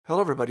Hello,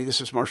 everybody. This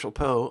is Marshall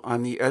Poe.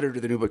 I'm the editor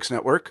of the New Books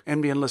Network.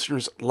 NBN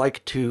listeners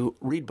like to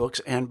read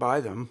books and buy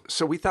them.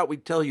 So we thought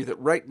we'd tell you that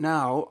right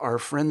now, our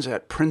friends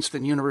at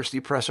Princeton University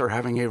Press are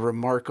having a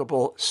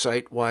remarkable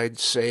site-wide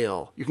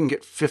sale. You can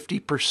get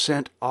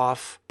 50%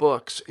 off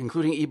books,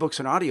 including ebooks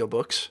and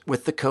audiobooks,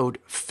 with the code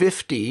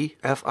 50,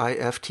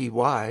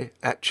 F-I-F-T-Y,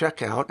 at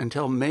checkout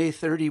until May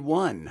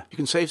 31. You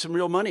can save some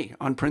real money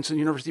on Princeton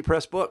University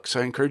Press books.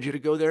 I encourage you to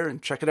go there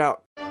and check it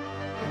out.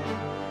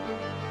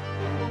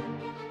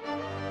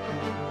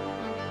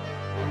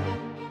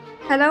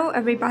 Hello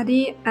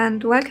everybody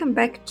and welcome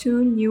back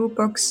to New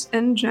Books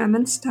in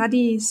German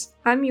Studies.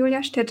 I'm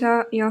Julia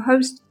Stetter, your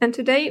host, and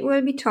today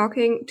we'll be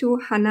talking to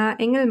Hannah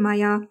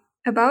Engelmeier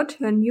about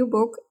her new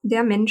book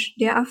Der Mensch,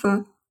 der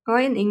Affe, or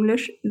in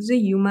English, The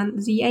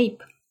Human, the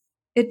Ape.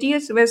 It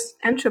deals with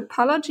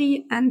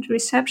anthropology and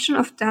reception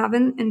of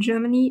Darwin in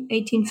Germany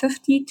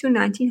 1850 to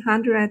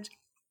 1900.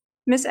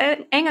 Miss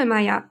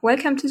Engelmeier,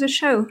 welcome to the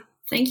show.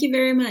 Thank you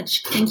very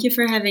much. Thank you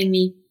for having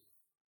me.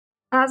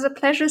 The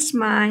pleasure's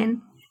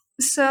mine.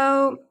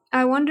 So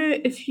I wonder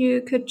if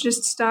you could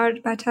just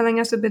start by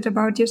telling us a bit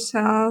about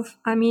yourself.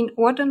 I mean,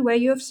 what and where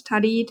you have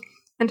studied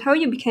and how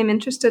you became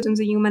interested in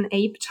the human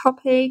ape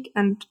topic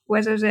and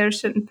whether there are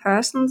certain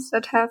persons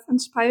that have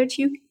inspired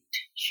you.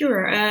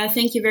 Sure.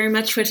 Thank you very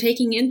much for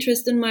taking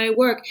interest in my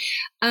work.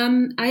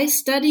 I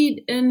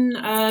studied in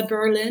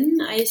Berlin.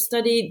 I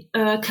studied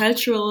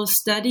cultural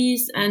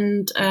studies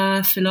and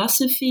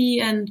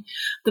philosophy. And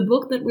the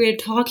book that we're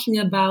talking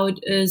about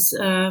is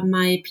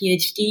my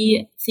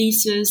PhD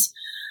thesis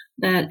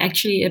that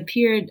actually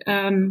appeared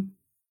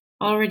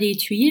already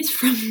 2 years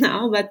from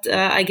now. But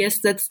I guess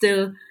that's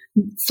still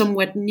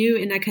somewhat new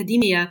in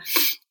academia.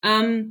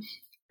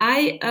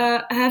 I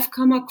have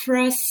come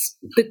across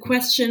the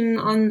question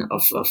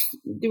of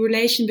the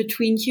relation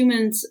between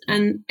humans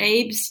and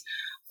apes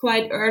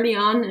quite early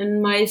on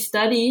in my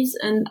studies,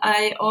 and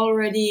I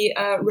already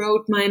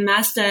wrote my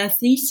master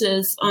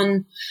thesis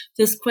on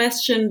this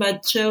question,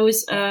 but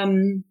chose a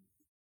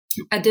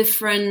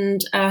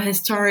different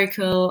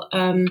historical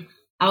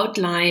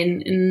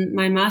outline. In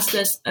my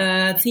master's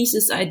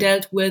thesis, I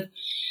dealt with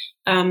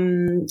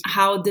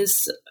how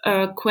this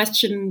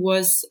question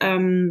was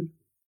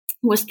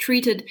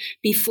treated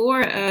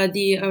before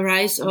the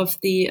rise of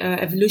the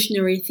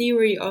evolutionary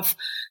theory of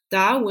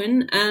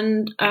Darwin.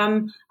 And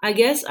I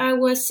guess I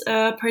was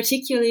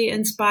particularly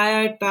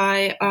inspired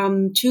by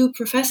two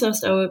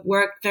professors I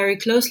worked very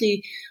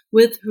closely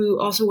with, who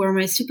also were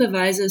my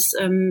supervisors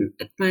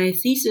at my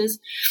thesis.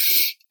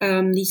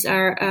 These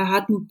are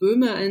Hartmut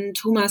Böhme and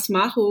Thomas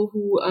Macho,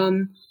 who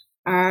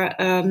are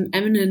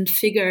eminent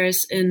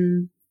figures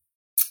in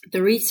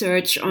the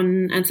research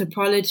on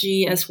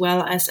anthropology as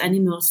well as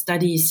animal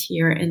studies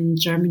here in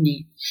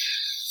Germany.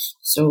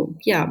 So,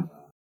 yeah.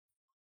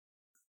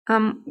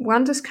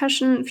 One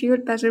discussion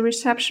fueled by the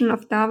reception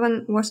of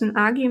Darwin was an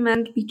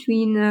argument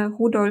between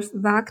Rudolf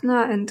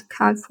Wagner and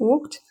Karl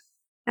Vogt.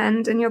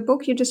 And in your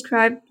book, you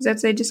describe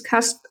that they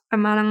discussed,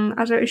 among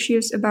other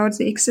issues, about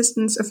the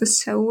existence of a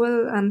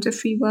soul and a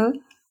free will.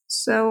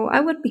 So I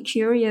would be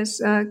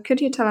curious, could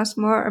you tell us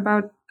more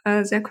about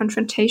their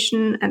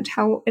confrontation and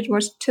how it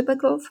was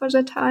typical for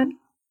the time?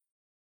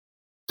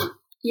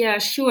 Yeah,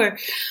 sure.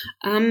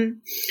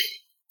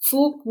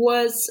 Vogt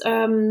was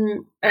a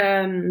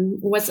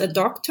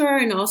doctor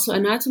and also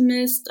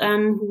anatomist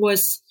who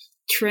was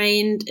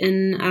trained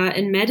in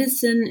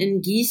medicine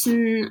in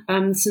Gießen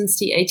since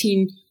the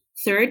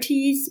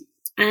 1830s.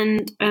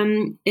 And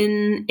in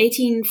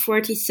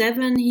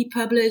 1847, he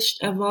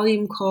published a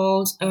volume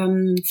called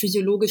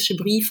Physiologische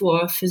Briefe,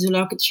 or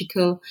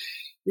Physiological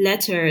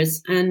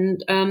Letters,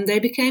 and they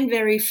became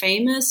very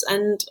famous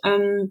and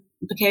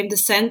became the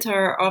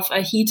center of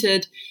a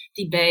heated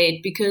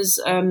debate because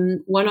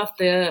one of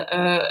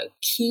the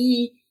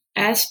key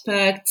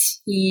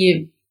aspects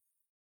he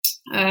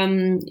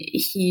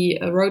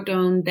wrote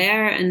down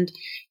there and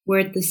were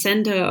at the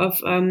center of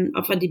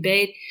a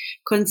debate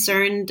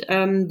concerned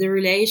the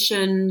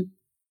relation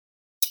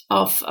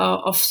of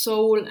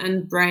soul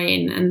and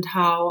brain, and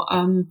how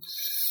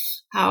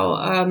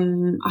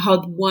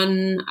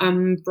one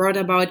brought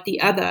about the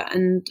other.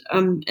 And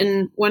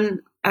in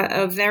one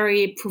a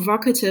very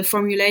provocative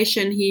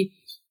formulation, he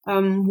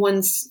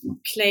once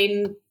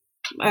claimed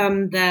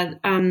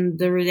that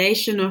the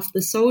relation of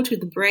the soul to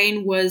the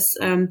brain was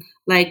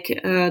like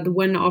the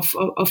one of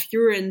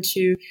urine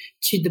to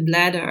the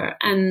bladder,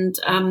 and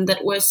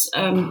that was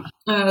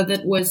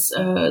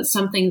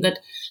something that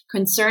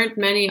concerned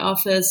many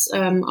of his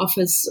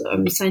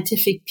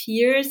scientific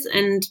peers.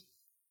 And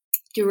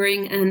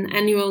during an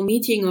annual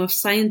meeting of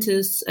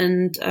scientists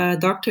and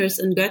doctors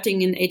in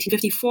Göttingen in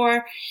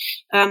 1854,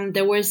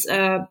 there was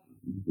a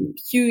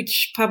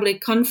huge public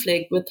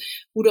conflict with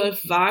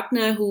Rudolf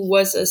Wagner, who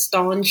was a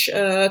staunch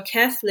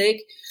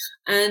Catholic,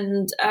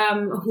 and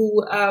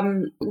who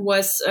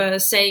was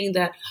saying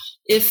that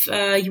if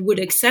you would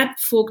accept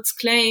Vogt's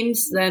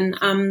claims, then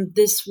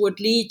this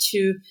would lead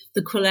to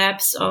the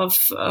collapse of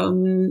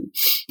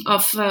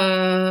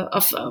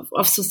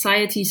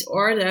society's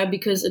order,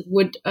 because it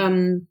would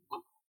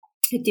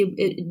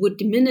it would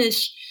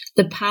diminish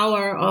the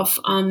power of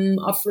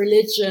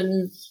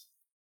religion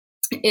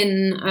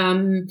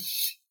in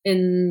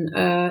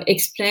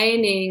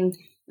explaining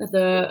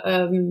the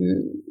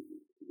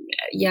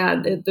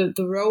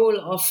role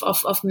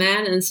of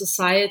man in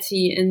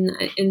society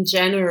in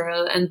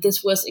general, and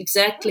this was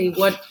exactly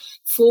what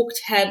Vogt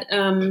had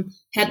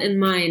in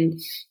mind.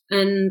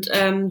 And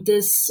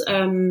this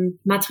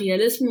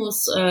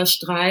Materialismus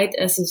Streit,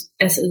 as it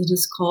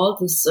is called,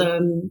 this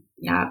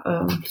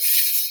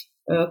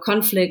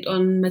conflict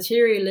on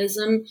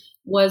materialism,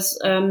 was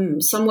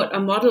somewhat a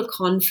model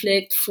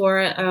conflict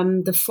for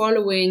the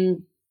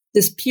following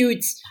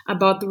disputes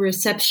about the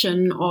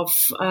reception of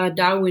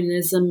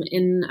Darwinism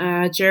in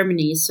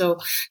Germany. So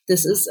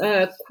this is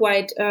a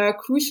quite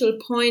crucial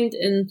point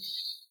in,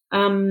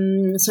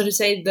 so to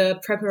say, the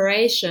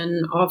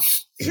preparation of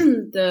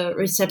the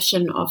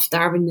reception of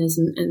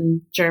Darwinism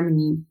in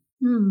Germany.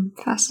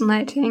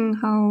 Fascinating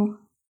how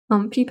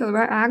people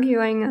were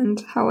arguing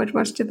and how it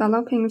was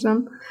developing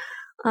then.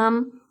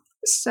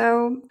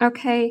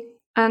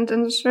 And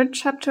in the third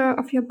chapter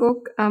of your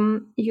book,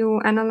 you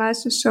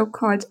analyze the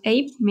so-called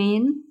ape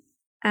men.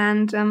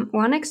 And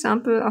one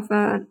example of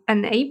an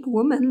ape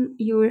woman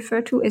you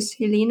refer to is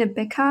Helene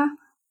Becker.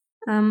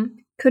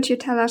 Could you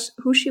tell us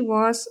who she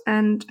was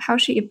and how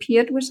she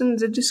appeared within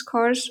the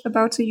discourse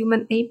about the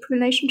human-ape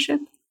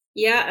relationship?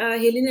 Yeah,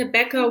 Helene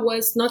Becker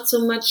was not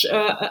so much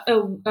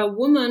a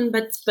woman,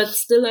 but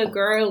still a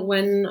girl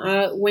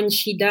when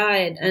she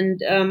died,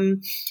 and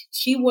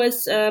she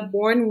was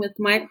born with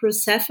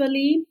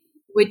microcephaly,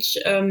 which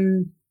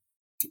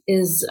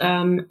is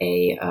a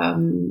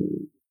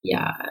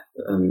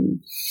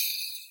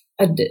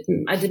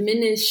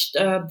diminished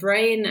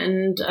brain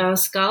and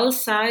skull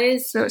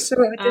size. So a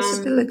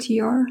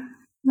disability, or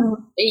no?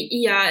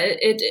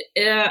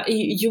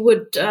 You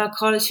would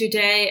call it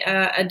today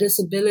a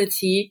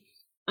disability.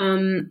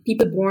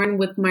 People born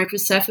with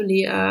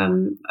microcephaly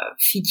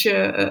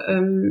feature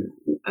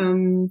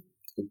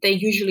they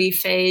usually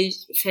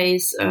face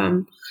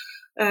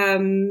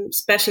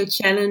special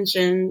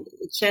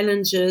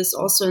challenges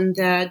also in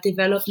the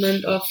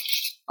development of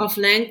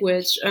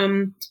language.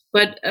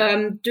 But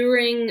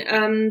during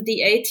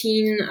the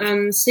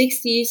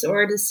 1860s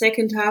or the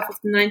second half of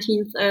the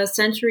 19th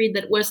century,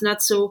 that was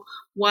not so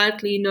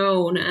widely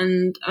known.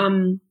 And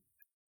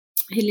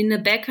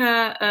Helene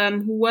Becker,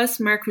 who was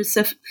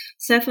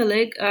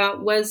microcephalic,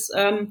 was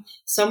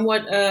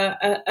somewhat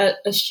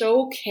a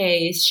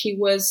showcase. She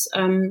was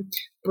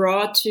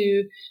brought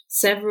to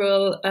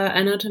several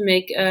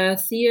anatomic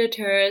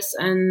theaters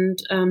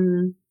and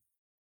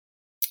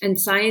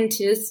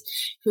scientists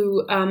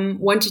who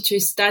wanted to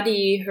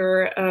study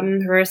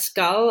her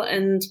skull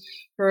and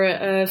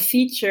her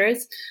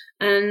features.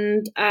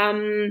 And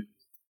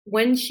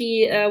when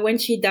she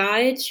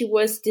died, she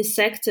was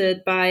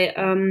dissected by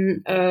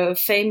a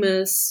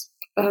famous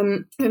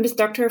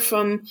doctor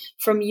from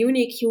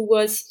Munich who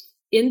was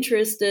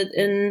interested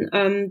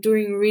in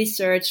doing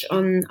research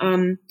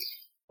on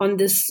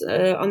this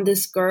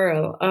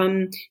girl.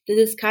 The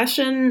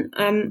discussion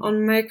on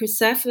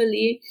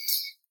microcephaly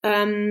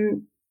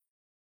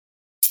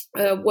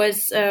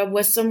was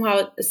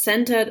somehow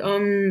centered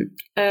on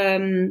a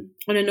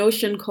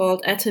notion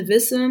called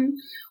atavism,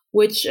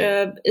 which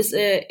is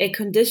a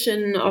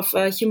condition of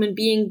a human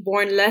being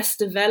born less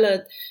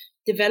developed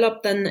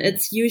than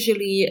it's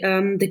usually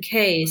the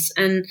case.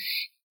 And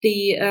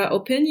the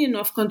opinion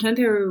of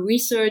contemporary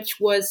research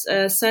was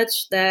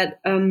such that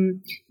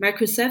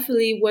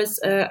microcephaly was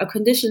a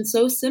condition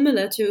so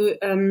similar to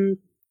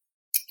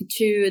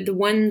the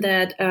one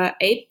that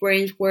ape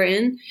brains were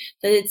in,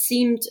 that it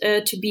seemed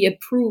to be a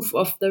proof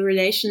of the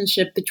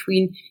relationship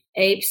between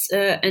apes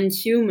and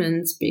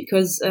humans,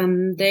 because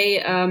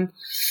they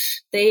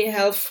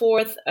held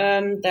forth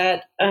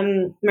that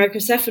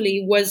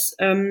microcephaly was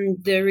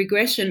the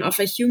regression of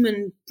a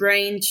human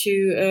brain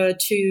to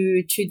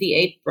the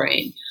ape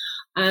brain.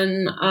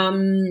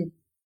 And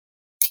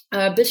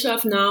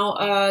Bischoff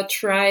now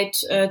tried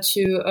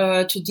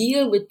to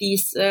deal with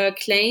these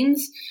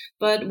claims,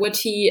 but what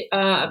he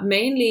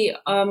mainly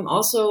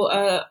also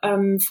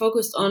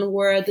focused on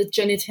were the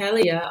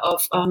genitalia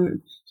of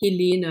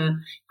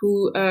Helene,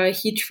 who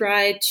he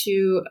tried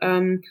to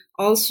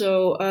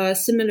also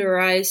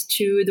similarize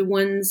to the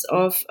ones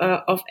of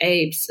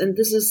apes. And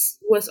this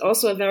was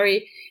also a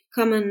very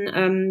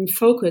common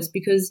focus,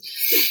 because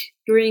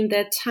during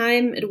that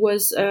time it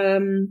was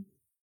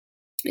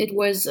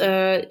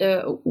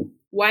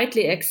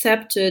widely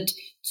accepted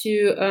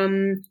to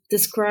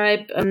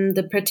describe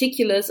the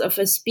particulars of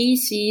a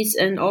species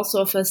and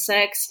also of a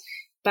sex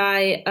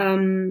by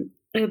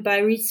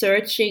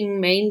researching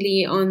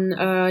mainly on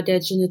their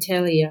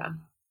genitalia.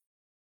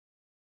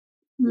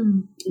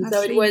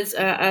 So it was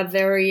a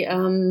very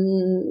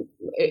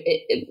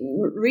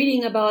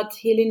reading about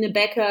Helene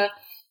Becker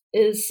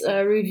is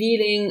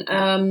revealing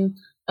a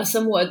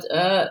somewhat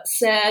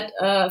sad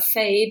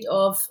fate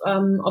of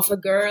a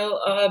girl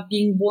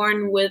being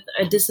born with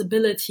a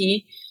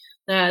disability,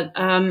 that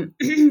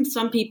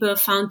some people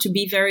found to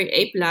be very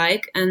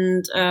ape-like,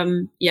 and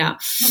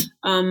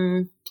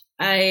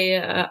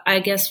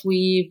I guess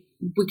we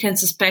can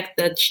suspect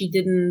that she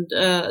didn't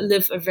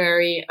live a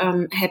very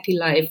happy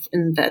life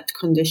in that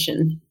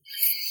condition.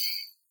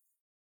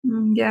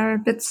 Yeah, a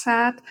bit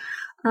sad.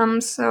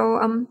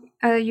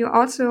 You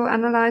also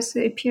analyze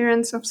the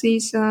appearance of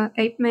these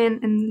ape men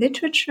in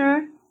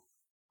literature,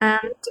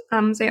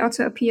 and they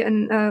also appear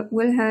in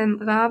Wilhelm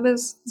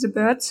Raabe's The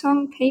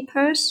Birdsong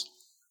papers.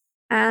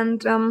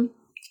 And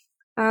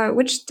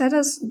which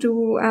status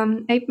do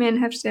ape men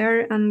have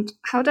there, and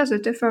how does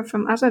it differ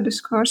from other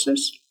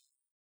discourses?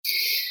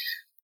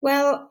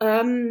 Well,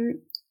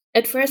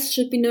 at first it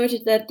should be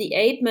noted that the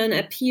ape man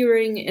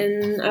appearing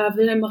in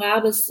Wilhelm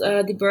Raabe's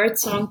The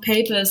Birdsong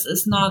papers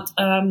is not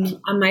a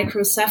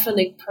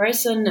microcephalic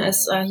person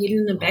as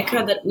Helene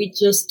Becker that we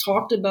just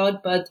talked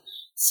about, but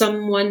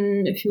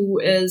someone who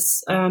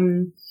is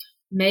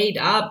made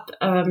up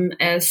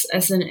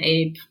as an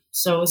ape.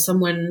 So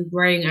someone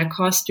wearing a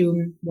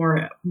costume,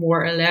 more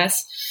or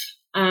less,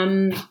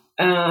 and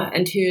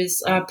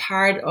who's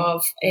part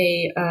of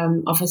a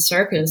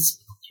circus,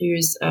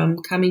 who's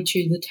coming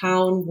to the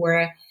town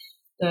where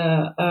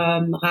the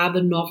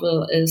Raabe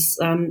novel is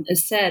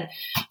set.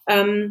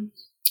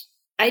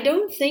 I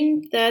don't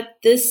think that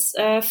this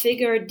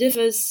figure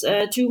differs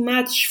too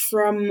much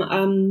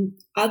from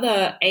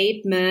other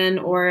ape men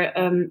or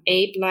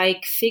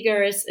ape-like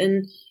figures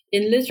in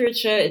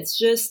literature. It's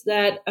just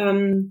that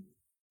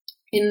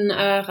in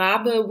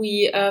Raabe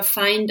we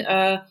find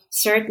a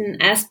certain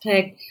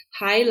aspect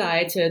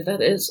highlighted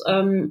that is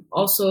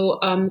also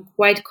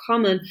quite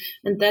common,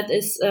 and that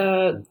is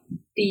the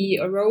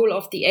role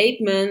of the ape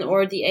man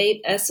or the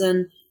ape as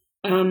an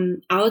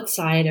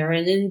outsider.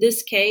 And in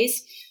this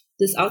case,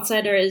 this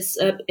outsider is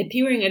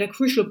appearing at a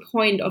crucial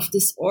point of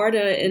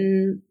disorder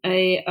in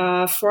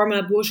a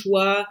former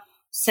bourgeois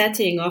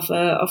setting of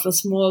a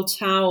small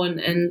town,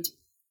 and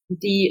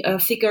the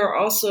figure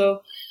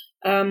also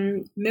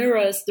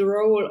mirrors the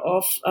role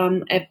of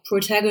a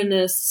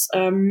protagonist's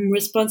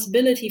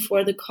responsibility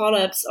for the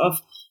collapse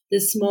of the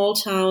small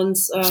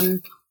town's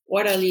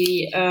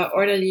orderly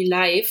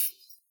life.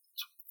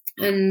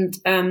 And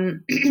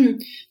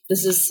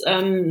this is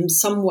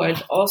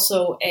somewhat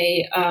also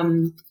a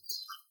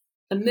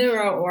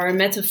mirror or a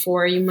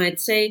metaphor, you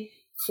might say,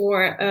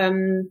 for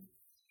the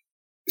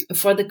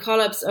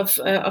collapse of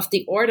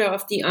the order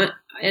of the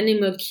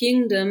animal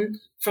kingdom,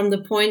 from the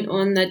point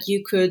on that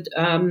you could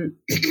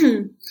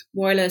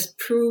more or less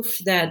prove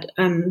that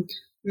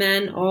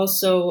man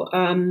also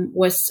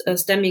was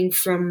stemming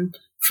from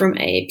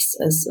apes,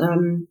 as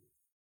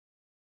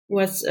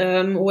was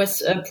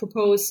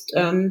proposed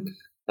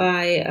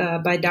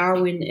by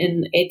Darwin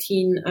in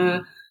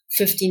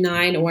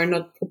 1859, or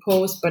not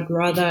proposed, but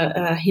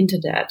rather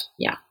hinted at.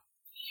 Yeah.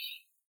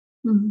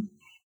 Mm-hmm.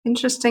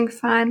 Interesting.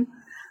 Fine.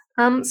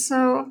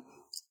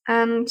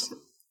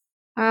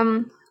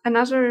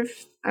 Another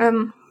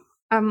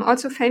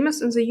also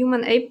famous in the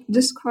human ape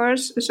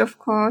discourse is, of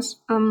course,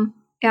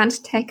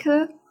 Ernst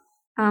Haeckel.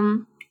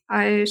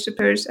 I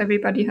suppose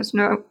everybody has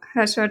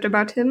heard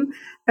about him.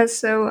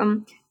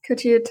 So,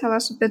 could you tell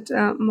us a bit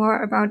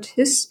more about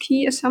his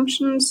key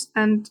assumptions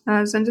and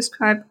then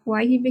describe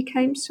why he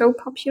became so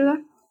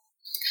popular?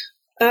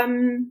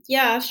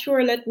 Yeah,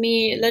 sure. Let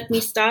me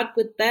start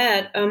with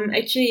that.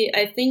 Actually,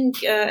 I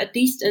think at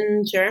least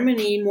in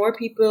Germany, more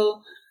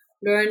people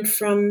learned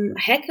from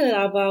Haeckel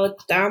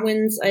about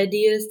Darwin's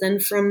ideas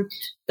than from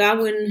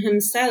Darwin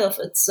himself.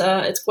 It's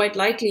quite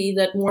likely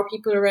that more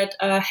people read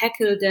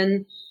Haeckel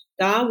than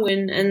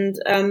Darwin, and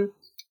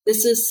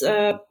this is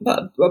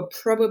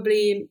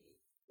probably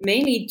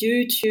mainly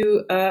due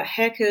to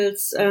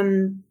Haeckel's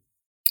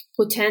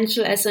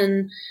potential as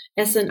an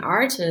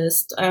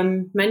artist.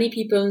 Many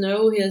people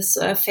know his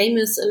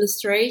famous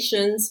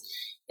illustrations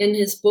in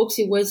his books.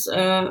 He was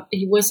a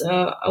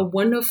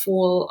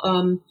wonderful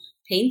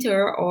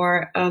painter,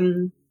 or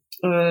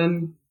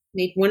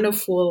made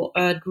wonderful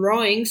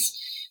drawings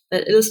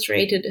that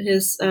illustrated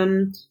his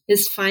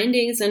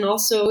findings, and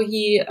also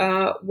he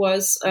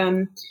was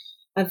a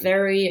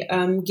very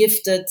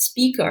gifted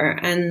speaker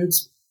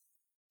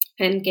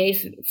and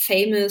gave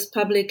famous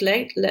public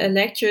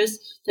lectures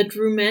that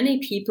drew many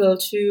people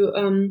to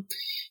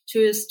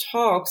his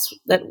talks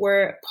that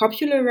were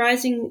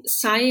popularizing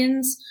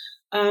science,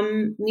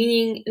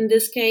 meaning in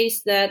this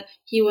case that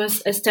he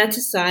was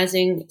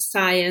aestheticizing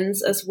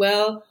science, as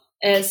well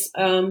as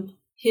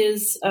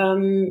his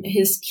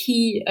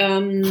key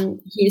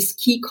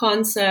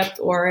concept,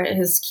 or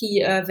his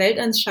key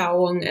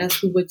Weltanschauung,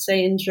 as we would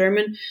say in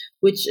German,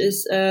 which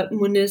is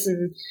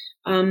monism.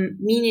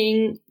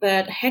 Meaning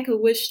that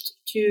Haeckel wished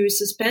to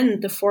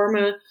suspend the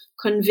former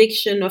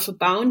conviction of a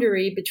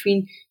boundary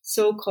between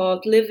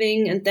so-called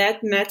living and dead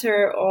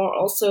matter, or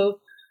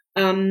also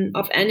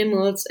of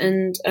animals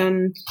and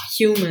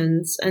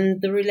humans.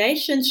 And the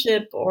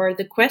relationship, or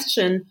the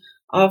question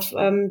of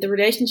the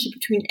relationship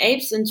between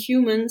apes and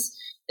humans,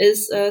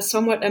 is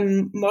somewhat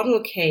a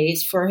model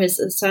case for his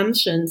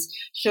assumptions,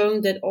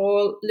 showing that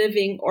all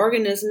living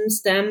organisms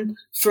stem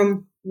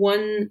from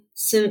one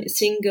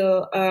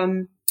single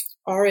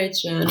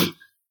origin.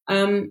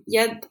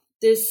 Yet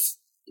this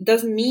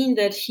doesn't mean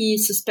that he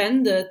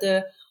suspended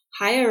the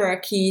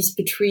hierarchies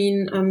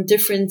between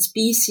different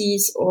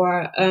species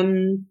or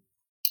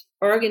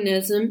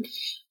organism.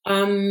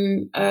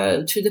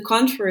 To the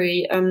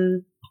contrary,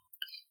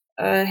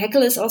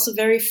 Haeckel is also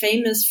very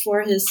famous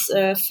for his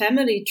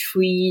family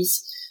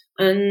trees,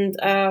 and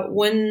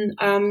one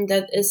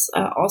that is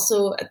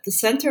also at the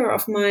center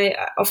of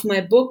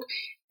my book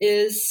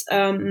is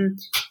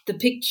the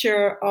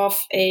picture of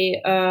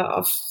a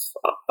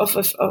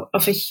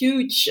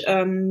huge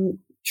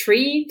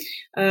tree,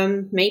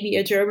 maybe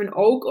a German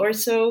oak or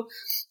so.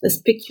 This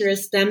picture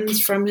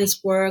stems from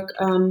his work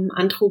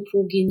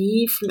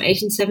Anthropogenie from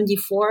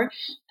 1874,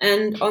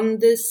 and on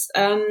this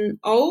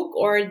oak,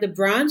 or the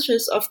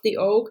branches of the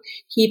oak,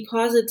 he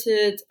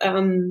posited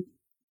the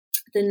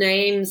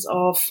names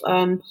of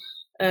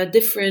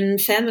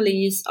different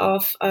families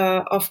of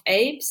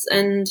apes,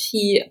 and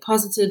he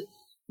posited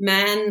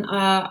man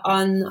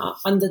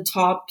on the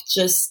top,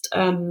 just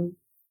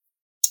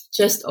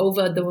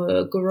over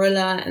the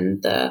gorilla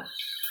and the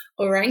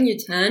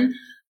orangutan,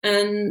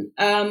 and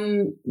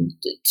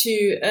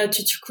to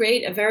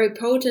create a very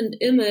potent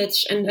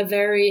image and a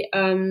very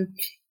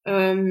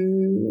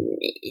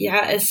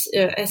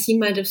as he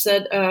might have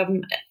said,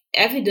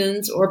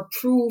 evidence or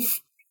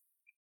proof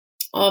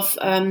of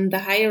the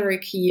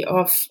hierarchy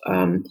of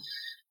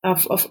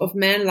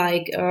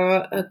man-like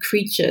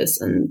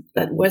creatures, and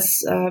that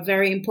was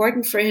very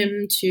important for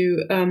him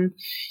to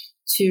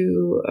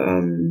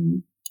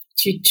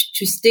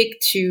stick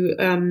to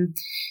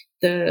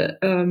the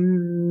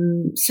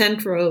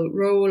central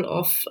role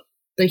of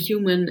the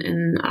human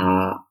in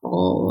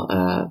all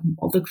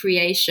the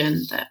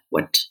creation, that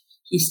what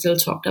he still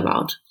talked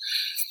about.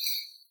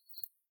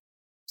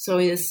 So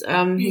his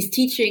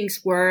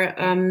teachings were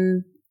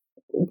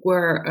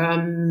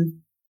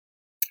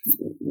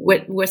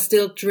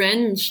still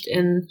drenched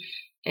in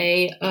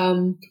a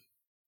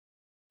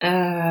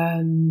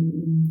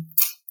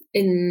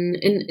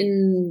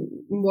in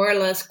more or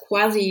less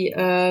quasi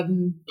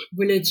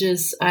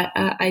religious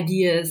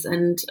ideas,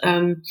 and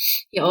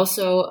he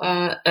also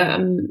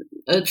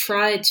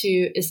tried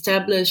to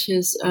establish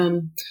his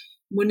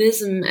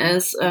monism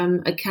as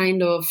a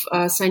kind of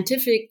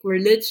scientific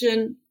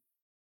religion,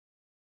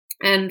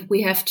 and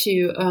we have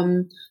to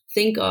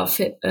think of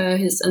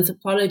his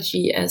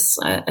anthropology as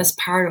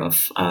part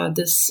of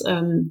this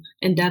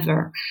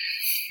endeavor.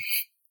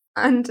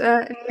 And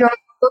in your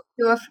book,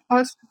 you have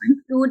also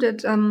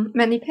included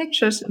many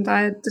pictures, and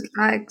I did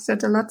like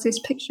that a lot, these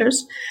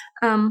pictures.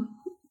 And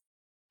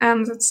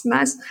that's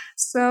nice.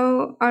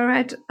 So, all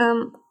right,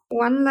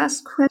 one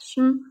last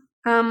question.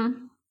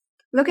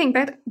 Looking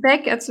back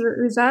at the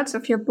results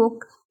of your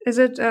book, is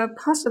it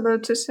possible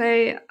to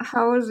say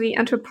how the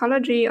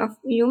anthropology of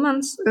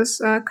humans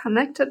is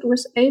connected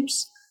with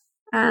apes?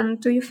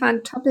 And do you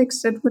find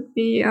topics that would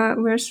be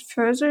worth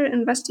further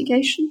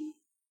investigation?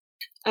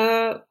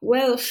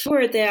 Well,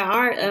 sure, there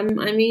are.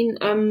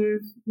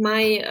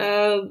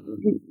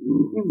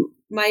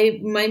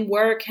 My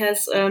work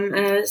has a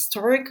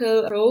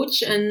historical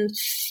approach, and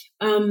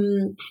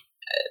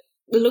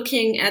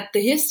looking at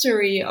the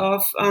history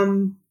of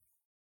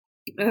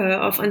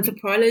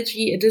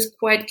anthropology, it is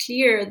quite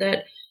clear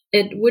that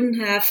it wouldn't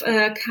have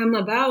come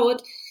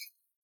about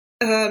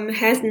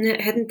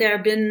hadn't there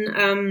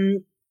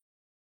been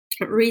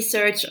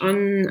research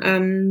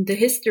on the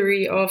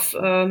history of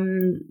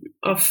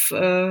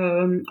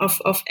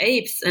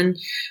apes. And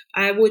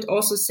I would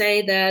also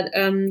say that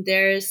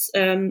there's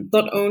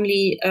not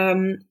only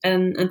an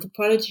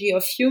anthropology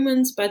of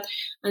humans, but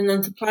an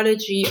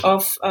anthropology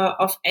of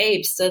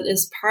apes that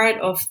is part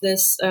of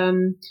this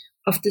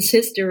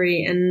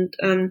history. And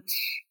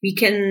we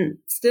can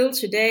still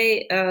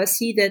today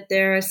see that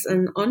there's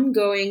an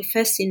ongoing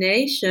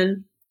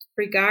fascination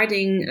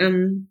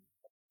regarding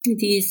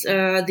these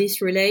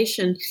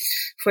relations.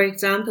 For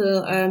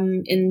example,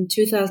 in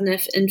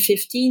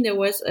 2015 there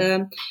was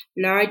a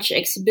large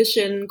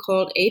exhibition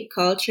called Ape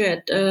Culture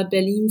at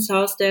Berlin's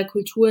Haus der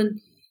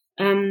Kulturen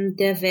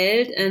der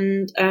Welt,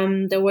 and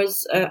there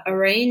was a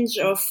range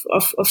of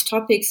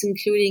topics,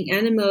 including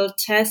animal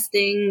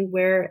testing,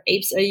 where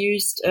apes are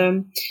used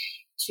to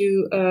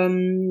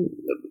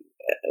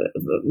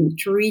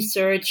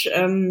research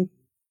on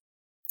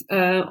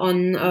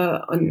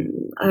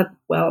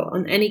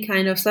any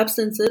kind of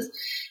substances,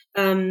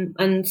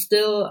 and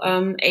still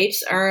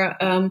apes are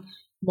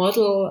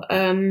model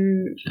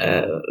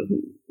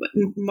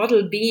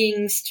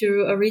beings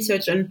to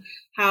research on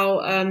how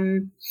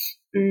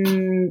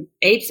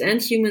apes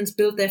and humans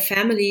build their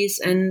families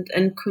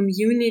and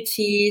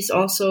communities.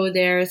 Also,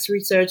 there's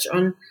research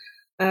on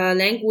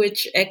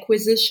language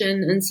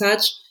acquisition and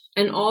such.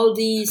 And all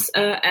these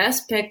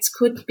aspects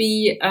could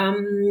be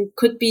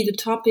the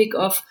topic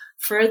of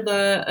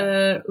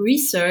further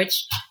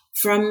research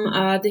from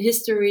the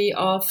history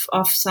of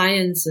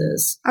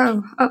sciences.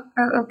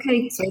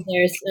 Okay. So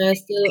there's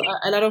still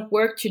a lot of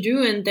work to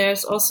do, and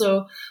there's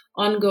also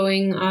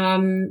ongoing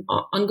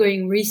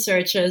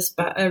research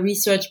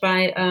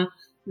by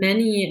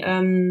many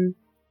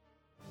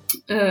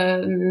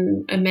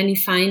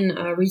fine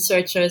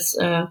researchers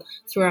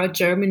throughout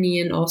Germany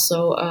and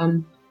also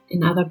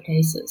in other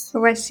places.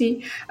 Oh, I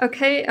see.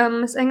 Okay,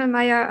 Ms.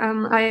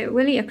 Engelmeier, I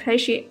really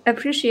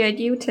appreciate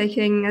you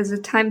taking the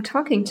time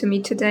talking to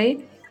me today,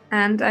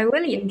 and I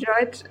really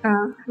enjoyed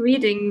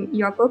reading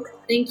your book.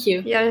 Thank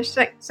you. Yeah,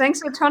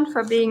 thanks a ton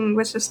for being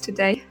with us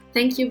today.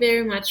 Thank you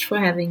very much for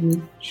having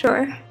me.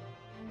 Sure.